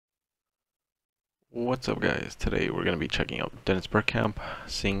What's up, guys? Today we're going to be checking out Dennis Bergkamp,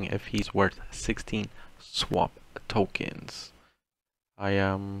 seeing if he's worth 16 swap tokens. I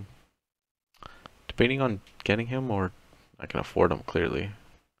am debating on getting him, or I can afford him clearly.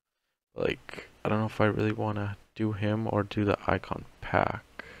 I don't know if I really want to do him or do the icon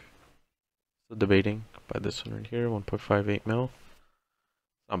pack. So debating by this one right here, 1.58 mil.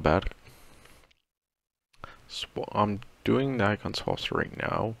 Not bad. I'm doing the icon swaps right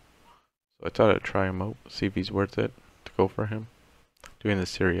now. So I thought I'd try him out, see if he's worth it to go for him. Doing the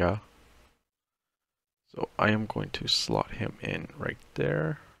Serie A. So I am going to slot him in right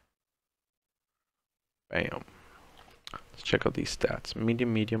there. Bam. Let's check out these stats.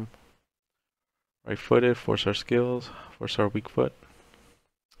 Medium, medium. Right-footed, 4-star skills, 4-star weak foot.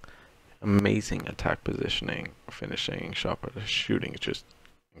 Amazing attack positioning, finishing, shot, shooting is just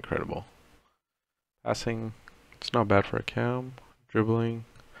incredible. Passing, it's not bad for a cam. Dribbling,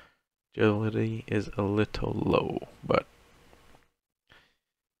 agility is a little low, but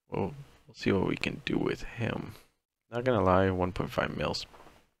we'll see what we can do with him. Not gonna lie, 1.5 mils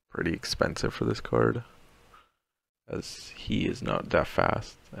pretty expensive for this card, as he is not that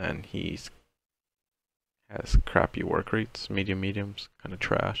fast and he's has crappy work rates. Mediums, kind of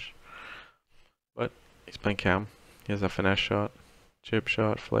trash. But he's playing cam. He has a finesse shot, chip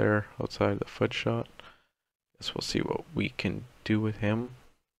shot, flare, outside the foot shot. Guess we'll see what we can do with him.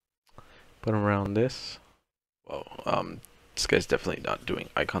 Put him around this. Well, this guy's definitely not doing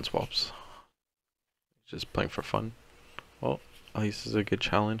icon swaps. He's just playing for fun. Well, at least this is a good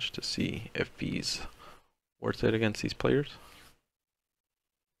challenge to see if he's worth it against these players.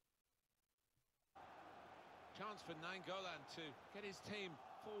 Chance for Nainggolan to get his team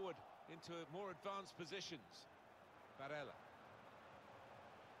forward into more advanced positions. Barella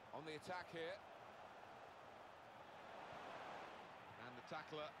on the attack here. And the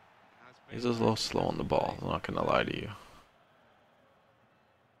tackler has been... He's a little slow on the ball, I'm not gonna lie to you.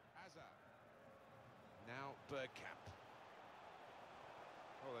 Now Bergkamp.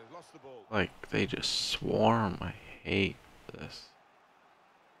 Oh, they've lost the ball. Like, they just swarm. I hate this.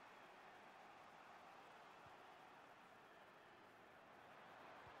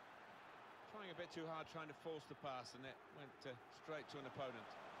 Trying a bit too hard, trying to force the pass, and it went straight to an opponent.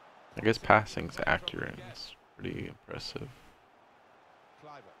 I guess passing's accurate. It's pretty impressive.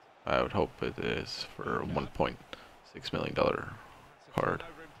 I would hope it is for a $1.6 million card.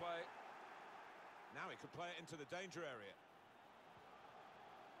 Now he could play it into the danger area.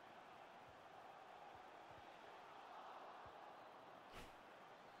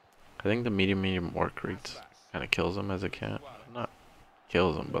 I think the medium work rates kind of kills him as a cat. Not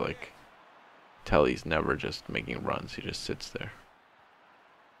kills him, but like, tell he's never just making runs. He just sits there.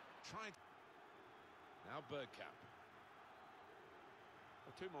 Now Bergkamp.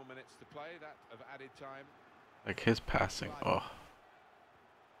 2 more minutes to play, that of added time. Like his passing, oh,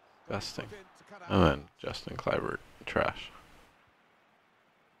 disgusting. And then Justin Kluivert, trash.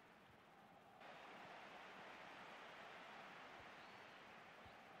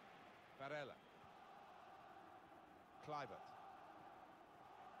 Barella. Kluivert.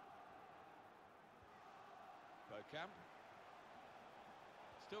 Bergkamp.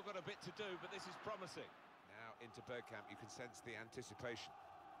 Still got a bit to do, but this is promising. Now into Bergkamp, you can sense the anticipation.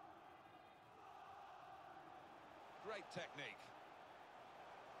 Great technique.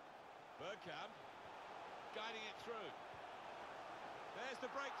 Bergkamp guiding it through. There's the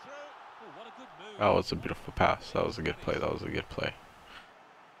breakthrough. Oh, what a good move. That was a beautiful pass. That was a good play. That was a good play.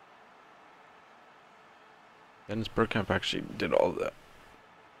 Dennis Bergkamp actually did all of that.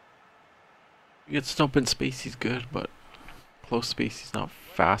 He gets up in space, he's good, but close space, he's not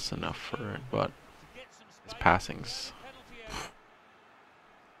fast enough for it. But his passing's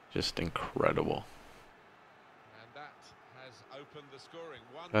just incredible. The scoring.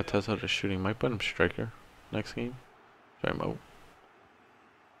 That tests out his shooting. Might put him striker next game. Try him out.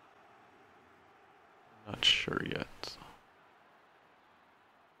 Not sure yet.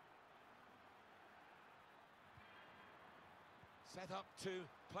 Set up to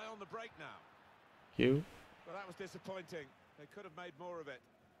play on the break now. You? Well, that was disappointing. They could have made more of it.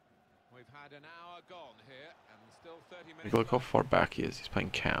 We've had an hour gone here, and still 30 minutes. Look how far back he is. He's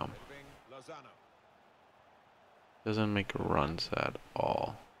playing cam. Doesn't make runs at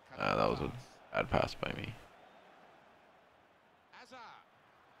all. That was a bad pass by me.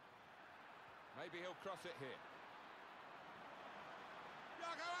 Maybe he'll cross it here.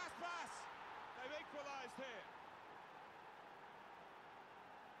 They've equalised here.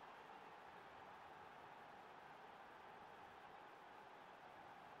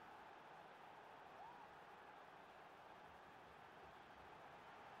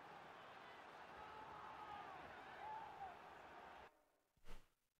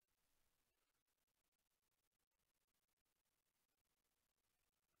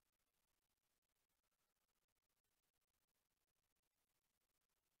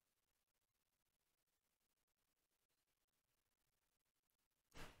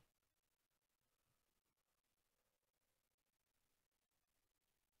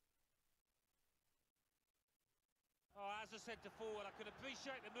 as a centre forward, I can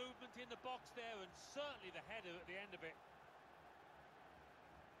appreciate the movement in the box there, and certainly the header at the end of it.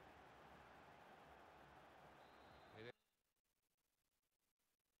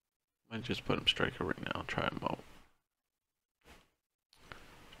 Might just put him striker right now, try him out.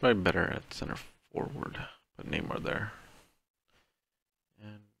 He's probably better at center forward. Put Neymar there.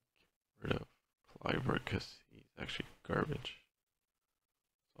 And get rid of Cliver because he's actually garbage.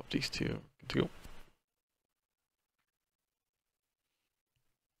 Swap these two. Good to go.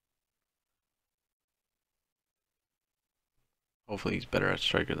 Hopefully he's better at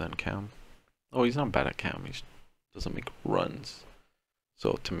striker than Cam. Oh, he's not bad at Cam. He doesn't make runs.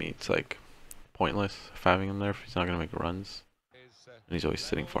 So to me, it's like pointless having him there if he's not going to make runs. And he's always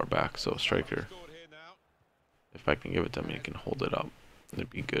sitting far back. So striker, if I can give it to him, he can hold it up. It'd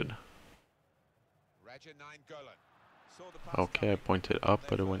be good. Okay, I pointed up,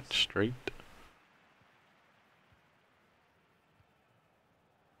 but it went straight.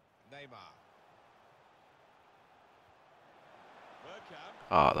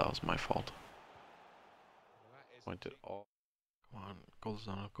 Ah, that was my fault. Pointed all. Come on, go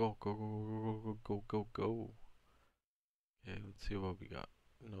Lozano, go, go, go, go, go, go, go. Okay, let's see what we got.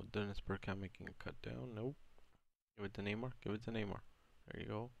 No, Dennis Bergkamp making a cut down. Nope. Give it to Neymar. Give it to Neymar. There you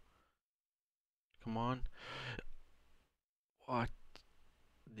go. Come on. What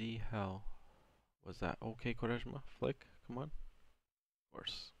the hell was that? Okay, Quaresma. Flick. Come on. Of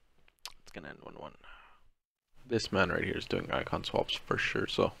course. It's gonna end 1-1. This man right here is doing icon swaps for sure,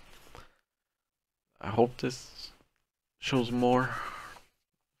 so I hope this shows more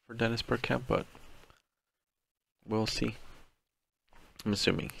for Dennis Bergkamp, but we'll see. I'm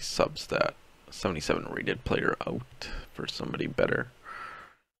assuming he subs that 77 rated player out for somebody better.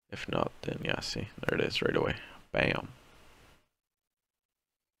 If not, then yeah, see, there it is right away. Bam.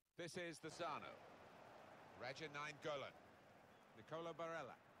 This is the Zano. Raja 9 Golan. Nicola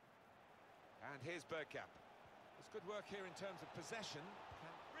Barella. And here's Bergkamp. There's good work here in terms of possession.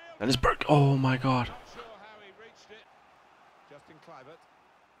 That is Berg. Oh my god. Not sure how he reached it. Justin Kluivert.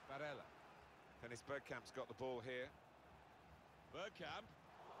 Barella. Dennis Bergkamp's got the ball here. Bergkamp.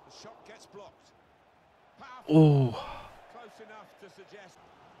 The shot gets blocked. Powerful. Oh. Close enough to suggest.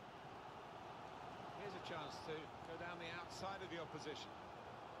 Here's a chance to go down the outside of the opposition.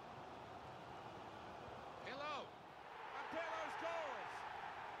 Pirlo. And Pirlo scores.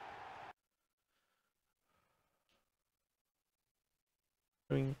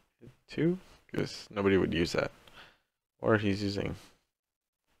 Doing it too? Because nobody would use that. Or he's using,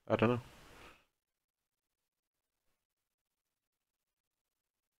 I don't know.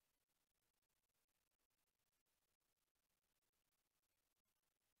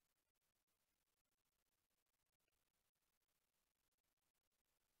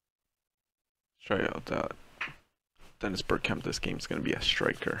 Try out that Dennis Bergkamp. This game's gonna be a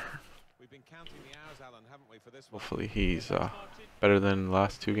striker. We've been counting the hours, Alan, haven't we, for this one? Hopefully he's better than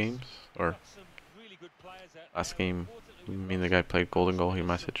last two games. Or last game, me and the guy played golden goal. He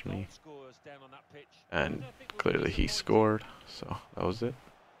messaged me, and clearly he scored. So that was it.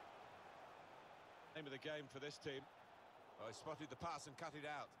 Name of the game for this team. Oh, he spotted the pass and cut it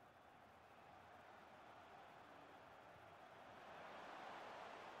out.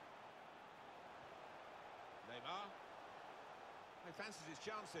 Neymar. He fancies his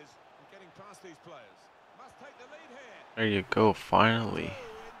chances of getting past these players. Must take the lead here. There you go, finally. In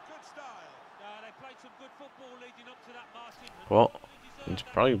good style. They played some good football leading up to that, Martin. Well, he's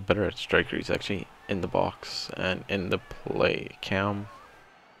probably better at striker. He's actually in the box and in the play. Cam,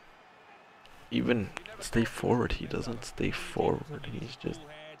 even stay forward. He doesn't stay forward. He's just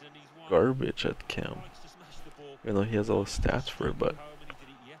garbage at Cam. Even though he has all the stats for it, but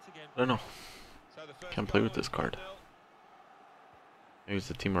I don't know. Can't play with this card. Maybe it's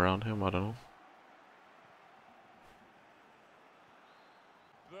the team around him, I don't know.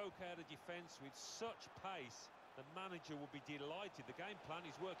 Broke out of defence with such pace, the manager will be delighted. The game plan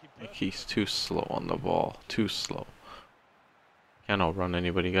is working perfectly. Like he's too slow on the ball, too slow. Can't outrun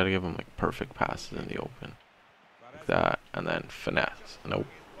anybody, you gotta give him like perfect passes in the open. Like that, and then finesse. Nope.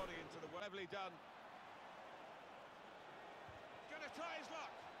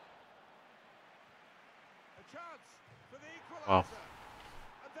 Wow.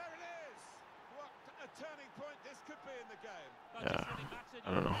 Yeah,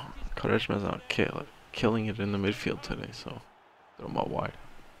 I don't know. Quaresma's not killing it in the midfield today, so throw him out wide.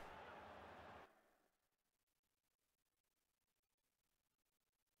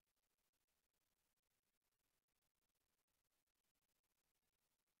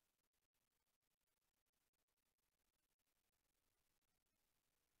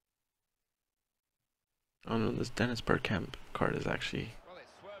 Oh no, this Dennis Bergkamp card is actually, Well, it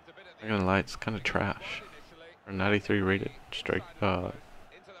swerved a bit at the I'm not gonna end. lie, it's kind of trash. Or 93 rated strike,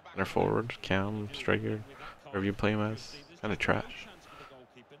 center forward, cam, striker, whatever you play him as, kind of trash.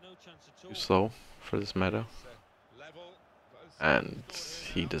 Too slow for this meta, and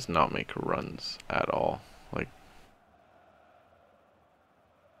he does not make runs at all. Like,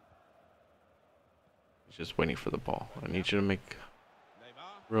 he's just waiting for the ball. I need you to make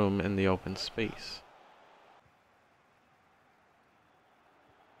room in the open space.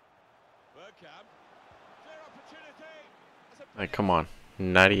 Like, come on.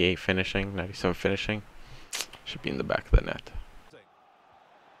 98 finishing, 97 finishing. Should be in the back of the net.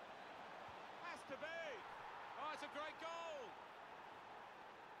 Has to be. Oh, it's a great goal.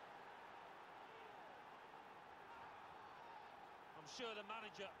 I'm sure the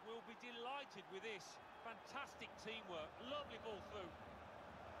manager will be delighted with this. Fantastic teamwork, lovely ball through.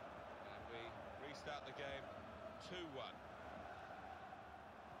 And we restart the game 2-1.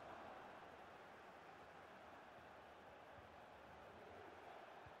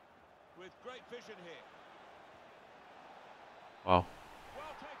 With great vision here. Wow.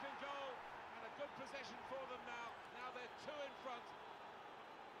 Well taken goal and a good possession for them now. Now they're two in front.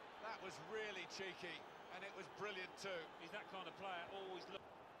 That was really cheeky and it was brilliant too. He's that kind of player, always look.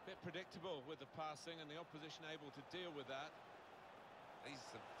 Bit predictable with the passing and the opposition able to deal with that. He's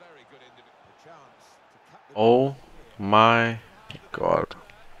a very good individual chance to cut the Oh my god.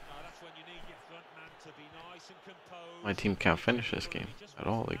 That's when you need your front man to be nice and composed. My team can't finish this game at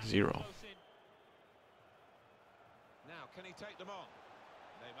all, like 0. Now, can he take them on?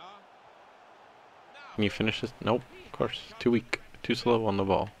 Neymar. Can you finish this? Nope, of course. Too weak, too slow on the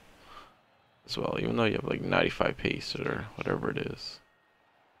ball as well, even though you have like 95 pace or whatever it is.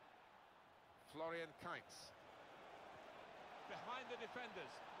 Florian Kainz. Behind the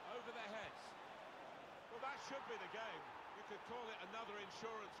defenders, over their heads. Well, that should be the game. You could call it another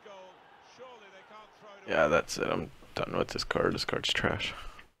insurance goal. Surely they can't throw it away. Yeah, that's it. I'm done with this card. This card's trash.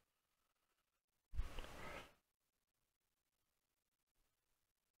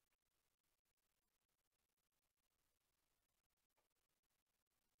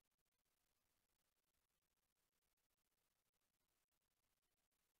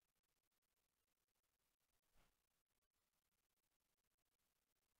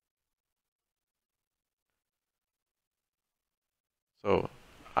 So,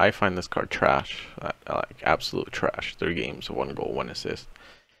 I find this card trash. Like, absolute trash. 3 games, 1 goal, 1 assist.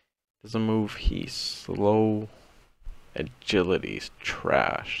 Doesn't move. He's slow. Agility's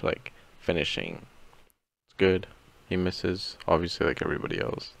trash. Like, finishing. It's good. He misses, obviously, like everybody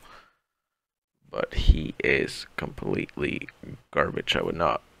else. But he is completely garbage. I would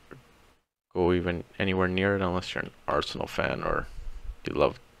not go even anywhere near it unless you're an Arsenal fan or you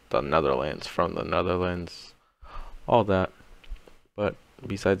love the Netherlands, from the Netherlands. All that. But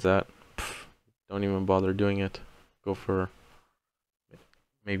besides that, don't even bother doing it. Go for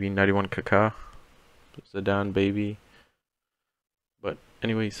maybe 91 Kaká, Zidane, baby. But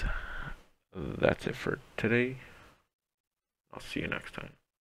anyways, that's it for today. I'll see you next time.